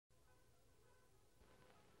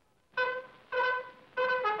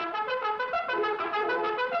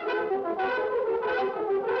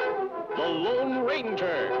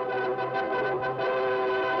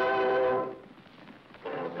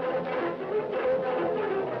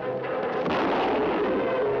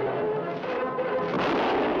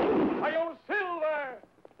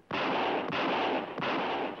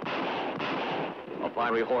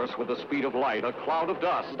cavalry horse with the speed of light, a cloud of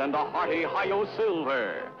dust, and a hearty hi-yo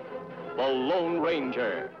silver. The Lone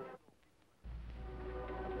Ranger.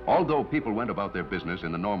 Although people went about their business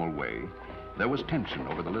in the normal way, there was tension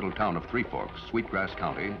over the little town of Three Forks, Sweetgrass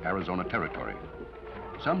County, Arizona Territory.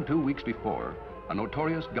 Some 2 weeks before, a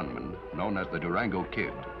notorious gunman known as the Durango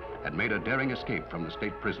Kid had made a daring escape from the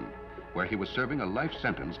state prison, where he was serving a life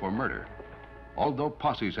sentence for murder. Although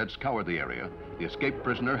posses had scoured the area, the escaped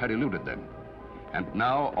prisoner had eluded them. And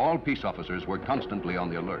now all peace officers were constantly on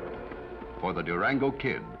the alert. For the Durango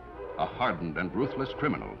Kid, a hardened and ruthless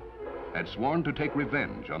criminal, had sworn to take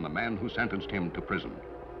revenge on the man who sentenced him to prison.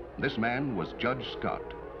 This man was Judge Scott,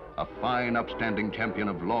 a fine, upstanding champion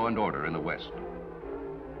of law and order in the West.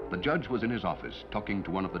 The judge was in his office talking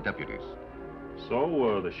to one of the deputies.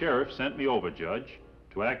 So, the sheriff sent me over, Judge,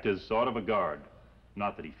 to act as sort of a guard.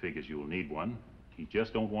 Not that he figures you'll need one. He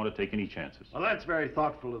just don't want to take any chances. Well, that's very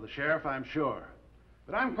thoughtful of the sheriff, I'm sure.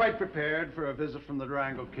 But I'm quite prepared for a visit from the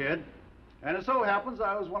Durango Kid. And it so happens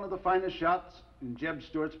I was one of the finest shots in Jeb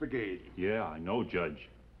Stewart's brigade. Yeah, I know, Judge.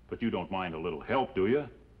 But you don't mind a little help, do you?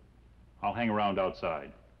 I'll hang around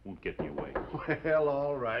outside. Won't get in your way. Well,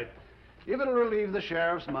 all right. If it'll relieve the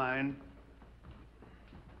sheriff's mind.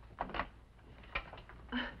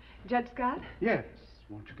 Judge Scott? Yes.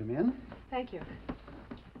 Won't you come in? Thank you.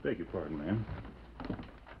 Beg your pardon, ma'am.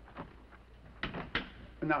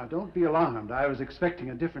 Now, don't be alarmed. I was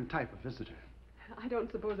expecting a different type of visitor. I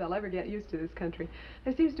don't suppose I'll ever get used to this country.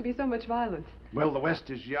 There seems to be so much violence. Well, the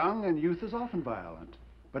West is young and youth is often violent.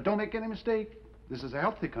 But don't make any mistake. This is a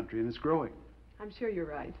healthy country and it's growing. I'm sure you're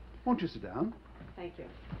right. Won't you sit down? Thank you.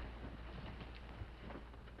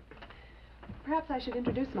 Perhaps I should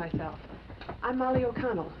introduce myself. I'm Molly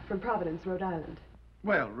O'Connell from Providence, Rhode Island.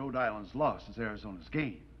 Well, Rhode Island's loss is Arizona's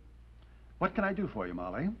gain. What can I do for you,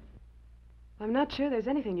 Molly? I'm not sure there's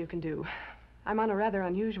anything you can do. I'm on a rather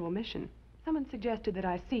unusual mission. Someone suggested that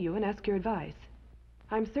I see you and ask your advice.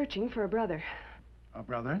 I'm searching for a brother. A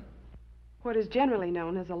brother? What is generally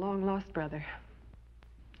known as a long-lost brother.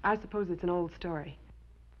 I suppose it's an old story.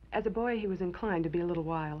 As a boy, he was inclined to be a little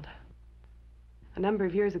wild. A number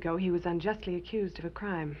of years ago, he was unjustly accused of a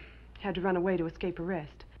crime. Had to run away to escape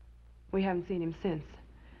arrest. We haven't seen him since.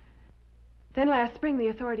 Then last spring, the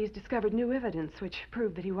authorities discovered new evidence which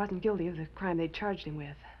proved that he wasn't guilty of the crime they'd charged him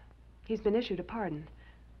with. He's been issued a pardon.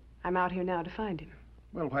 I'm out here now to find him.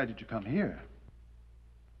 Well, why did you come here?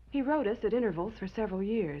 He wrote us at intervals for several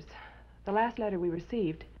years. The last letter we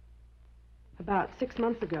received, about 6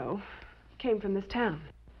 months ago, came from this town.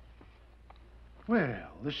 Well,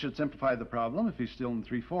 this should simplify the problem if he's still in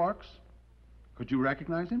Three Forks. Could you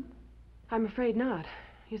recognize him? I'm afraid not.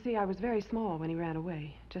 You see, I was very small when he ran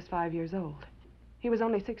away, just 5 years old. He was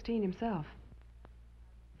only 16 himself.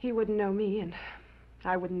 He wouldn't know me, and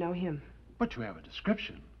I wouldn't know him. But you have a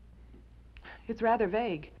description. It's rather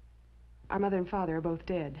vague. Our mother and father are both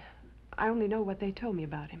dead. I only know what they told me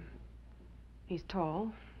about him. He's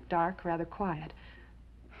tall, dark, rather quiet.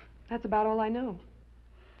 That's about all I know.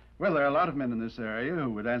 Well, there are a lot of men in this area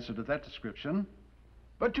who would answer to that description.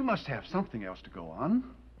 But you must have something else to go on.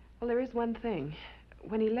 Well, there is one thing.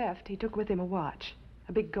 When he left, he took with him a watch,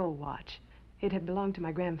 a big gold watch. It had belonged to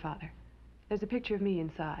my grandfather. There's a picture of me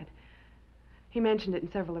inside. He mentioned it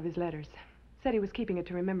in several of his letters. Said he was keeping it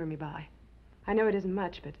to remember me by. I know it isn't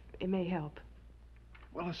much, but it may help.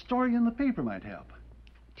 Well, a story in the paper might help.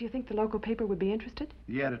 Do you think the local paper would be interested?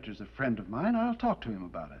 The editor's a friend of mine. I'll talk to him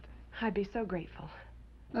about it. I'd be so grateful.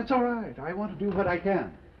 That's all right. I want to do what I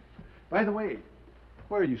can. By the way,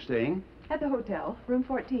 where are you staying? At the hotel, room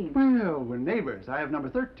 14. Well, we're neighbors. I have number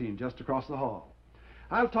 13 just across the hall.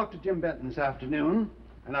 I'll talk to Jim Benton this afternoon,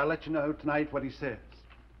 and I'll let you know tonight what he says.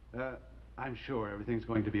 I'm sure everything's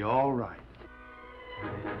going to be all right.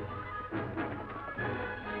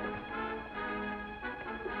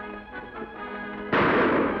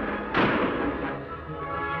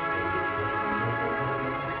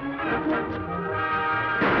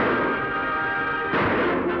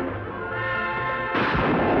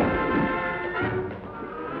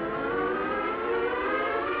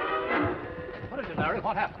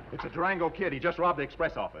 What happened? It's a Durango Kid. He just robbed the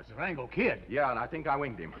express office. Durango Kid? Yeah, and I think I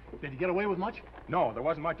winged him. Did he get away with much? No, there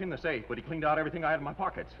wasn't much in the safe, but he cleaned out everything I had in my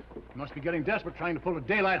pockets. You must be getting desperate trying to pull a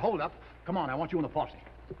daylight holdup. Come on, I want you in the posse.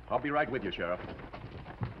 I'll be right with you, Sheriff.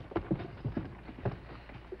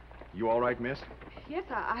 You all right, miss? Yes,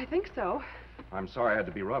 I think so. I'm sorry I had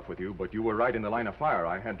to be rough with you, but you were right in the line of fire.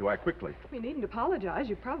 I had to act quickly. You needn't apologize.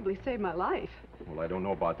 You probably saved my life. Well, I don't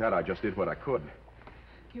know about that. I just did what I could.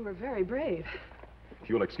 You were very brave. If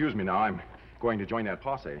you'll excuse me now, I'm going to join that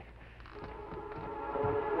posse.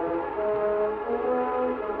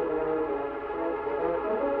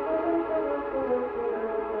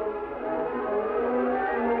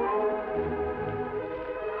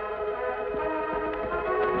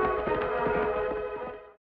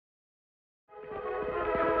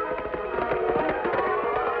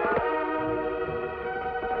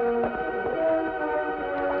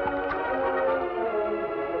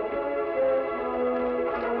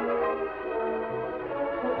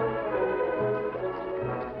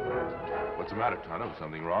 matter, Tonto?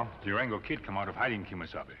 Something wrong? Durango Kid come out of hiding, Kemo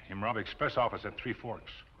Sabe. Him rob express office at Three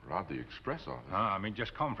Forks. Rob the express office? I mean,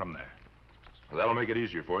 just come from there. Well, that'll make it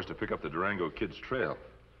easier for us to pick up the Durango Kid's trail.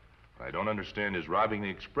 What I don't understand is robbing the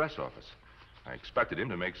express office. I expected him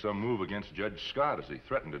to make some move against Judge Scott, as he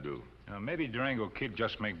threatened to do. Maybe Durango Kid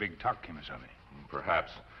just make big talk, Kemo Sabe.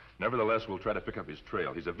 Perhaps. Nevertheless, we'll try to pick up his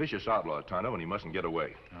trail. He's a vicious outlaw, Tonto, and he mustn't get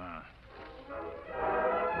away.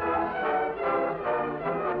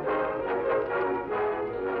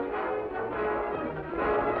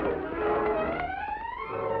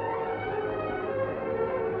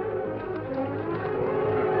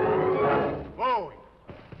 Whoa!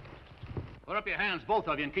 Put up your hands, both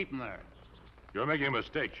of you, and keep them there. You're making a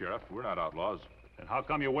mistake, Sheriff. We're not outlaws. Then how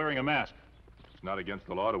come you're wearing a mask? It's not against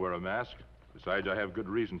the law to wear a mask. Besides, I have good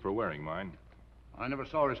reason for wearing mine. I never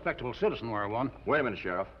saw a respectable citizen wear one. Wait a minute,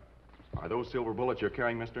 Sheriff. Are those silver bullets you're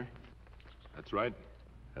carrying, mister? That's right.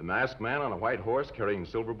 A masked man on a white horse carrying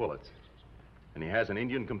silver bullets. And he has an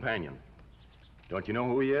Indian companion. Don't you know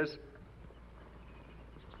who he is?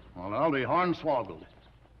 Well, I'll be hornswoggled.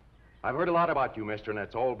 I've heard a lot about you, mister, and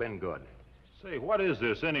it's all been good. Say, what is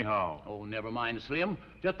this, anyhow? Oh, never mind, Slim.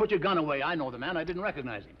 Just put your gun away. I know the man. I didn't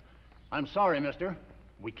recognize him. I'm sorry, mister.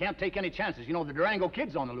 We can't take any chances. You know, the Durango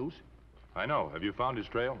Kid's on the loose. I know. Have you found his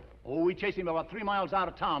trail? Oh, we chased him about 3 miles out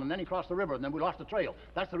of town, and then he crossed the river, and then we lost the trail.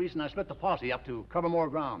 That's the reason I split the posse up to cover more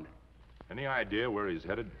ground. Any idea where he's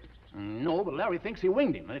headed? No, but Larry thinks he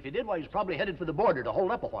winged him. And if he did, why, he's probably headed for the border to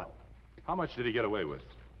hold up a while. How much did he get away with?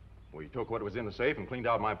 Well, he took what was in the safe and cleaned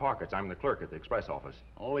out my pockets. I'm the clerk at the express office.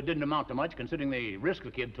 Oh, it didn't amount to much, considering the risk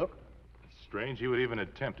the kid took. It's strange he would even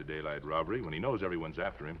attempt a daylight robbery when he knows everyone's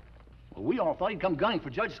after him. Well, we all thought he'd come gunning for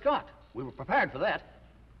Judge Scott. We were prepared for that.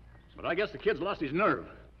 But I guess the kid's lost his nerve.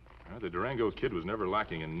 The Durango Kid was never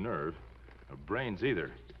lacking in nerve, or brains either.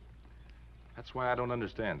 That's why I don't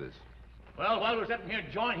understand this. Well, while we're sitting here,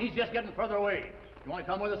 John, he's just getting further away. You want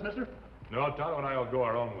to come with us, mister? No, Tonto and I will go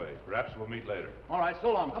our own way. Perhaps we'll meet later. All right,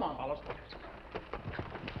 so long. Come on, fellas.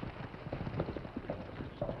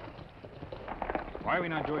 Why are we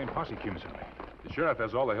not joining posse, Kemo Sabe? The sheriff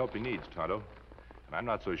has all the help he needs, Tonto. And I'm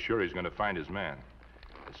not so sure he's going to find his man.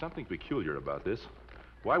 There's something peculiar about this.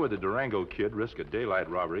 Why would the Durango Kid risk a daylight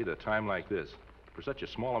robbery at a time like this for such a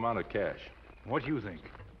small amount of cash? What do you think?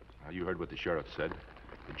 Now, you heard what the sheriff said.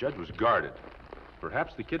 The judge was guarded.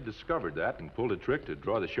 Perhaps the kid discovered that and pulled a trick to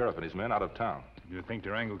draw the sheriff and his men out of town. Do you think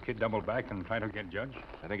Durango Kid doubled back and tried to get Judge?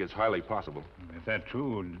 I think it's highly possible. If that's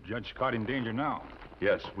true, Judge Scott in danger now.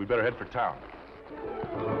 Yes, we better head for town.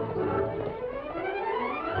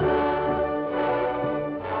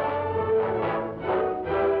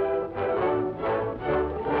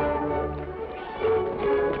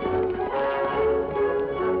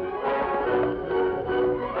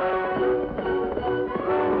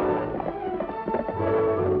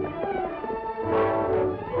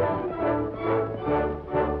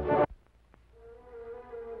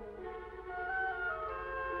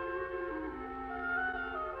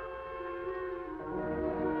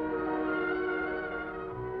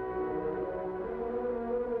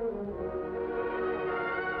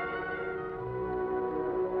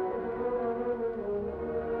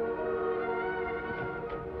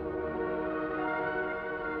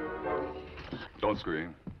 Don't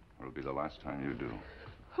scream, or it'll be the last time you do.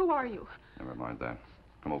 Who are you? Never mind that.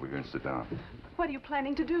 Come over here and sit down. What are you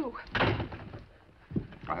planning to do?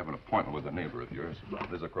 I have an appointment with a neighbor of yours.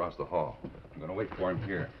 Lives across the hall. I'm going to wait for him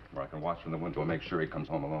here, where I can watch from the window and make sure he comes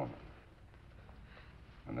home alone.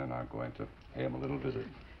 And then I'm going to pay him a little visit.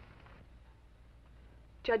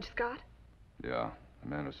 Judge Scott? Yeah, the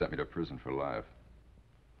man who sent me to prison for life.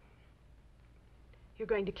 You're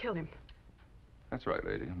going to kill him. That's right,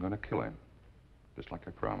 lady. I'm going to kill him. Just like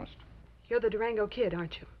I promised. You're the Durango Kid,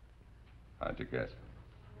 aren't you? How'd you guess?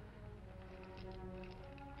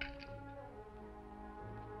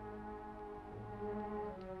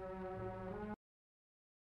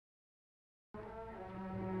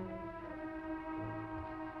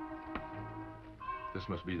 This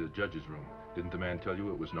must be the judge's room. Didn't the man tell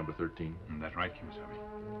you it was number 13? That's right, Kemo Sabe.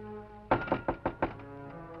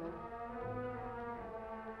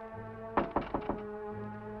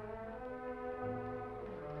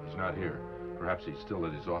 He's not here. Perhaps he's still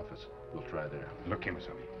at his office. We'll try there. Look, Kemo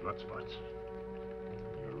Sabe. Blood spots.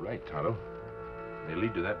 You're right, Tonto. They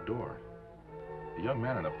lead to that door. The young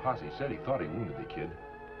man in the posse said he thought he wounded the kid.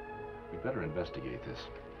 We'd better investigate this.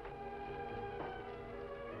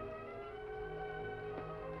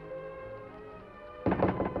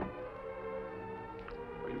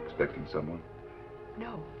 Are you expecting someone?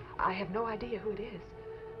 No, I have no idea who it is.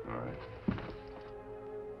 All right.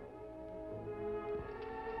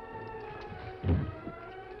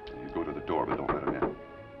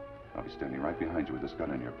 standing right behind you with this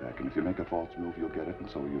gun in your back. And if you make a false move, you'll get it, and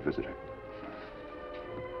so will your visitor.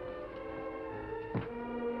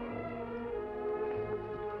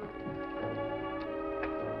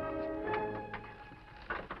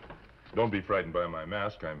 Don't be frightened by my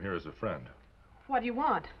mask. I'm here as a friend. What do you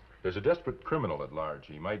want? There's a desperate criminal at large.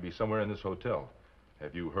 He might be somewhere in this hotel.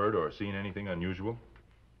 Have you heard or seen anything unusual?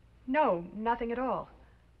 No, nothing at all.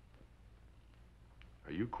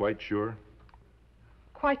 Are you quite sure?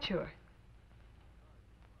 Quite sure.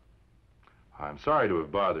 I'm sorry to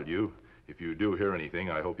have bothered you. If you do hear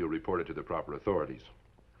anything, I hope you'll report it to the proper authorities.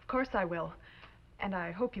 Of course I will. And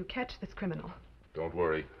I hope you catch this criminal. Don't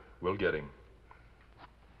worry. We'll get him.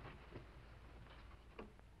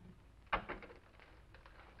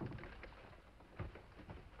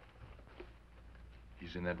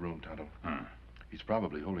 He's in that room, Tonto. He's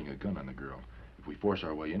probably holding a gun on the girl. If we force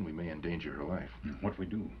our way in, we may endanger her life. What we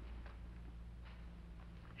do?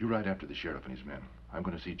 You ride after the sheriff and his men. I'm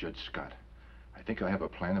going to see Judge Scott. I think I have a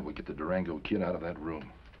plan that will get the Durango kid out of that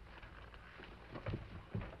room.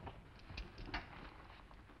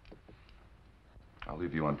 I'll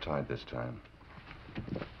leave you untied this time.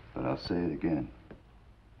 But I'll say it again.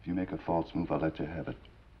 If you make a false move, I'll let you have it.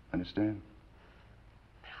 Understand?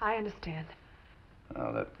 I understand.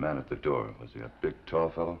 Now, that man at the door, was he a big, tall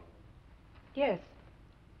fellow? Yes.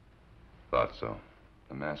 Thought so.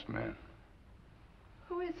 The masked man.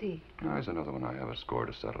 Who is he? No, he's another one I have a score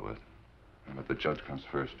to settle with. But the judge comes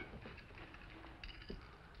first.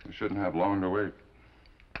 You shouldn't have long to wait.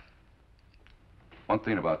 One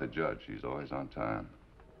thing about the judge, he's always on time.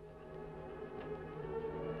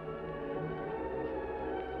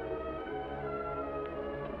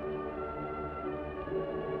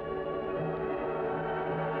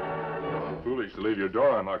 Foolish to leave your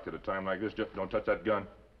door unlocked at a time like this. Just don't touch that gun.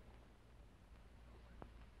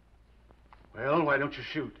 Well, why don't you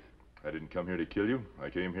shoot? I didn't come here to kill you. I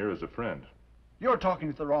came here as a friend. You're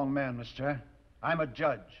talking to the wrong man, mister. I'm a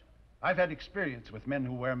judge. I've had experience with men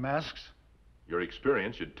who wear masks. Your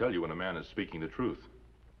experience should tell you when a man is speaking the truth.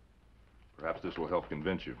 Perhaps this will help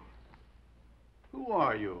convince you. Who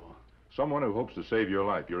are you? Someone who hopes to save your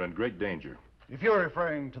life. You're in great danger. If you're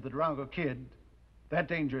referring to the Durango kid, that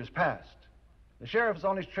danger is past. The sheriff's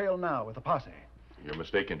on his trail now with a posse. You're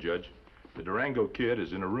mistaken, Judge. The Durango kid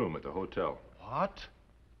is in a room at the hotel. What?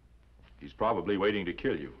 He's probably waiting to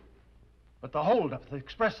kill you. But the holdup at the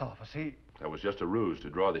express office, That was just a ruse to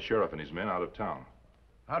draw the sheriff and his men out of town.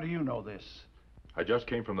 How do you know this? I just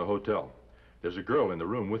came from the hotel. There's a girl in the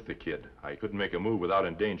room with the kid. I couldn't make a move without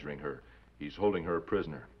endangering her. He's holding her a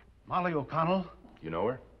prisoner. Molly O'Connell? You know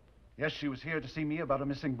her? Yes, she was here to see me about a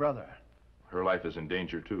missing brother. Her life is in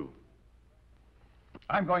danger, too.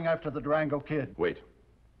 I'm going after the Durango kid. Wait.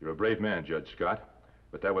 You're a brave man, Judge Scott.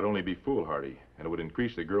 But that would only be foolhardy, and it would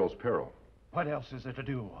increase the girl's peril. What else is there to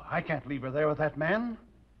do? I can't leave her there with that man.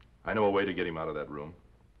 I know a way to get him out of that room.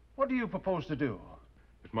 What do you propose to do?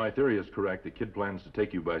 If my theory is correct, the kid plans to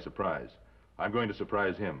take you by surprise. I'm going to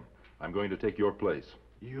surprise him. I'm going to take your place.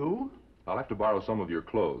 You? I'll have to borrow some of your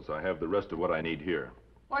clothes. I have the rest of what I need here.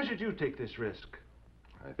 Why should you take this risk?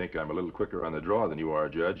 I think I'm a little quicker on the draw than you are,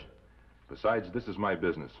 Judge. Besides, this is my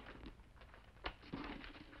business.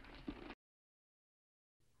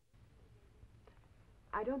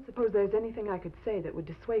 I don't suppose there's anything I could say that would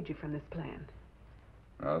dissuade you from this plan.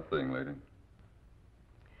 Not a thing, lady.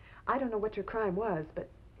 I don't know what your crime was, but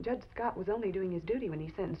Judge Scott was only doing his duty when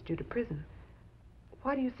he sentenced you to prison.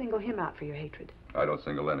 Why do you single him out for your hatred? I don't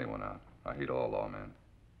single anyone out. I hate all lawmen.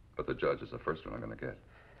 But the judge is the first one I'm going to get.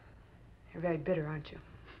 You're very bitter, aren't you?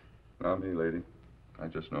 Not me, lady. I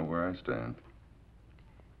just know where I stand.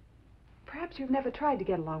 Perhaps you've never tried to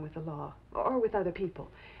get along with the law, or with other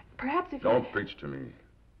people. Perhaps if Don't preach to me.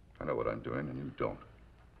 I know what I'm doing, and you don't.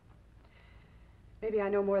 Maybe I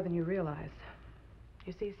know more than you realize.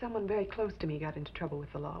 You see, someone very close to me got into trouble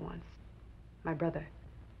with the law once. My brother.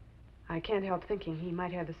 I can't help thinking he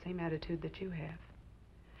might have the same attitude that you have.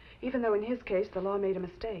 Even though in his case, the law made a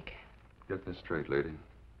mistake. Get this straight, lady.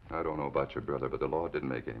 I don't know about your brother, but the law didn't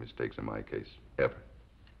make any mistakes in my case. Ever.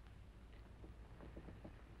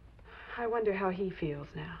 I wonder how he feels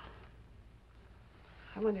now.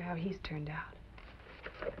 I wonder how he's turned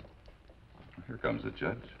out. Here comes the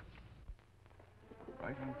judge.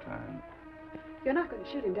 Right on time. You're not going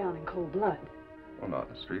to shoot him down in cold blood. Well, not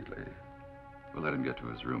in the street, lady. We'll let him get to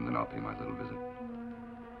his room, then I'll pay my little visit.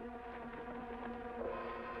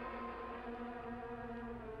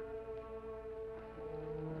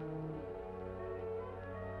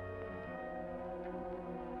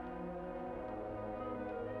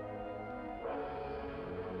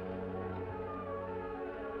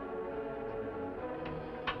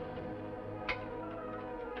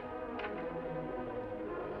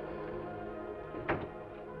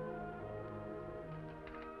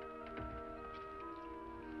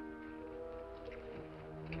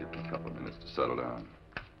 settle down.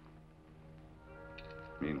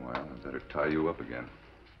 Meanwhile, I better tie you up again.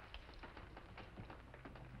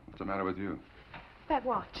 What's the matter with you? That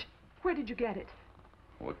watch. Where did you get it?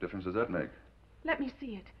 What difference does that make? Let me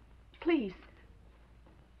see it. Please.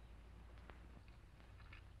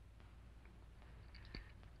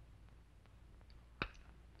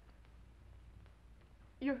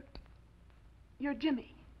 You're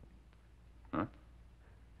Jimmy. Huh?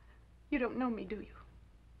 You don't know me, do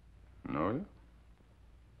you? Know you?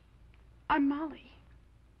 I'm Molly.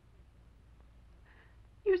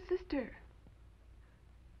 Your sister.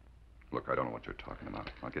 Look, I don't know what you're talking about.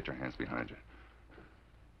 Now get your hands behind you.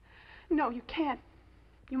 No, you can't.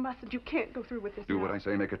 You mustn't. You can't go through with this Do now. what I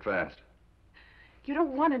say, make it fast. You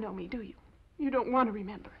don't want to know me, do you? You don't want to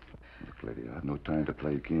remember. Look, lady, I have no time to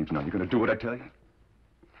play games now. You gonna do what I tell you?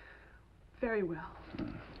 Very well.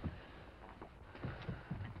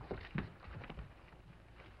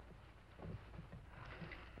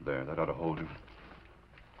 There, that ought to hold you.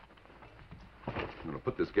 I'm gonna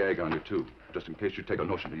put this gag on you, too, just in case you take a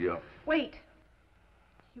notion to yell. Wait.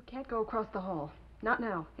 You can't go across the hall. Not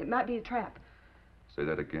now. It might be a trap. Say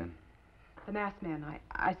that again. The masked man,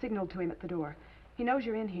 I signaled to him at the door. He knows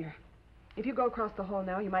you're in here. If you go across the hall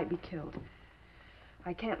now, you might be killed.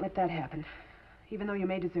 I can't let that happen, even though you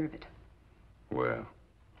may deserve it. Well,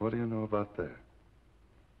 what do you know about that?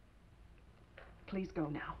 Please go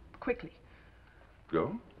now. Quickly.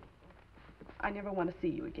 Go? I never want to see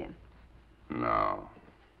you again. No.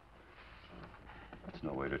 That's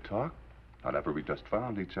no way to talk. Not after we just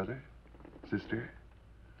found each other, sister.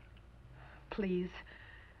 Please.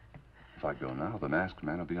 If I go now, the masked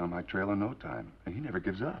man will be on my trail in no time, and he never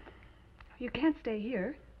gives up. You can't stay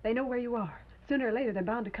here. They know where you are. Sooner or later, they're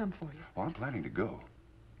bound to come for you. Well, I'm planning to go,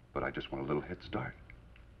 but I just want a little head start.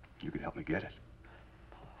 You can help me get it.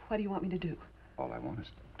 What do you want me to do? All I want is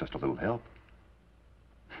just a little help.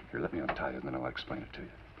 Here, let me untie you, and then I'll explain it to you.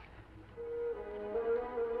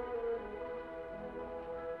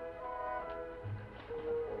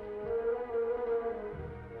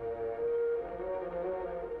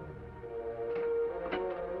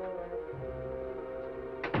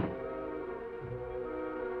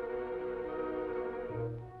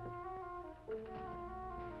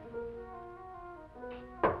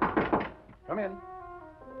 Come in.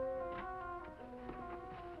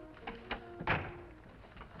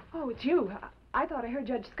 Oh, it's you. I thought I heard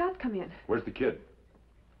Judge Scott come in. Where's the kid?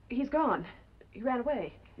 He's gone. He ran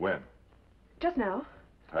away. When? Just now.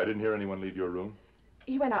 I didn't hear anyone leave your room.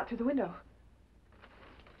 He went out through the window.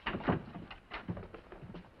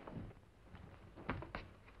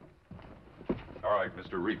 All right,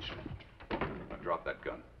 Mr. Reach. Now drop that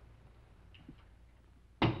gun.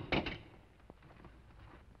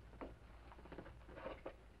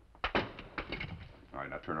 All right,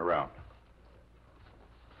 now turn around.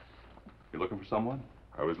 You looking for someone?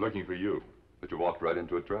 I was looking for you. But you walked right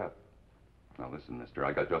into a trap. Now listen, mister,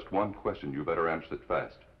 I got just one question. You better answer it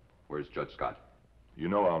fast. Where's Judge Scott? You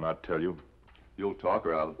know I'll not tell you. You'll talk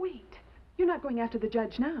or I'll... Wait. You're not going after the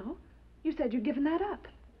judge now. You said you'd given that up.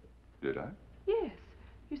 Did I? Yes.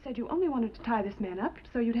 You said you only wanted to tie this man up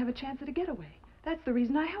so you'd have a chance at a getaway. That's the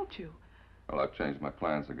reason I helped you. Well, I've changed my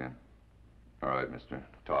plans again. All right, mister,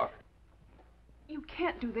 talk. You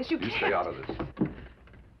can't do this. You can't. You stay out of this.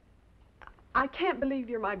 I can't believe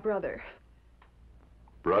you're my brother.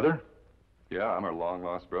 Brother? Yeah, I'm her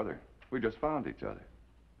long-lost brother. We just found each other.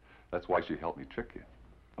 That's why she helped me trick you.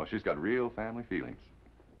 Oh, she's got real family feelings.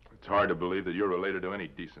 It's hard to believe that you're related to any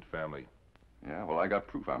decent family. Yeah, well, I got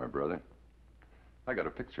proof I'm her brother. I got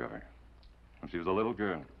a picture of her when she was a little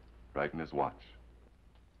girl, right in this watch.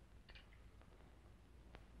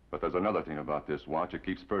 But there's another thing about this watch. It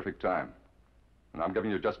keeps perfect time. And I'm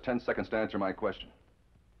giving you just 10 seconds to answer my question.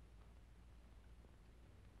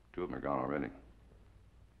 2 of them are gone already.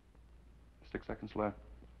 6 seconds left.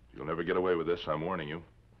 You'll never get away with this, I'm warning you.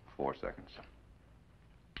 4 seconds.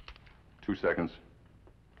 2 seconds.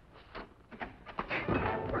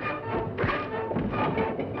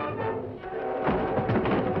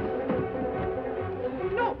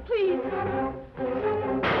 No, please.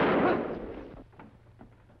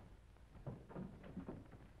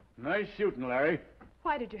 Nice shooting, Larry.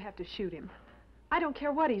 Why did you have to shoot him? I don't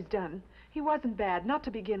care what he's done. He wasn't bad, not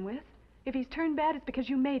to begin with. If he's turned bad, it's because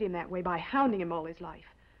you made him that way by hounding him all his life.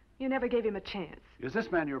 You never gave him a chance. Is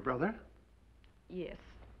this man your brother? Yes.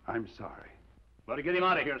 I'm sorry. Better get him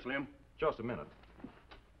out of here, Slim. Just a minute.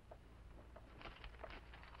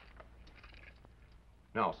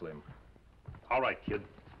 Now, Slim. All right, kid.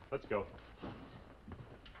 Let's go.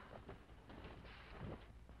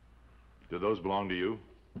 Do those belong to you?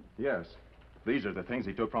 Yes. These are the things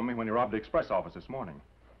he took from me when he robbed the express office this morning.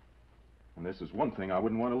 And this is one thing I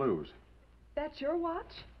wouldn't want to lose. That's your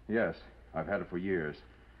watch? Yes, I've had it for years,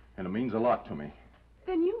 and it means a lot to me.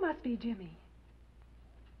 Then you must be Jimmy.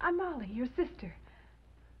 I'm Molly, your sister.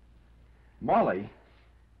 Molly?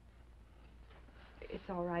 It's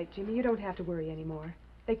all right, Jimmy. You don't have to worry anymore.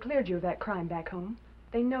 They cleared you of that crime back home.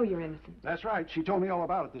 They know you're innocent. That's right. She told me all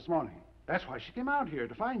about it this morning. That's why she came out here,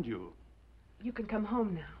 to find you. You can come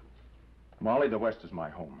home now. Molly, the West is my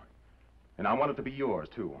home. And I want it to be yours,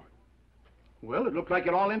 too. Well, it looked like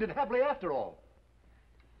it all ended happily after all.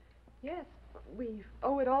 Yes, we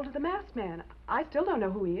owe it all to the masked man. I still don't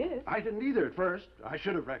know who he is. I didn't either at first. I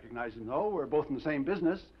should have recognized him, though. We're both in the same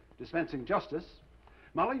business, dispensing justice.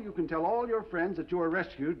 Molly, you can tell all your friends that you were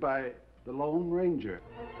rescued by the Lone Ranger.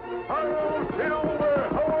 Ho, Silver!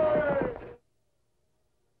 Ho!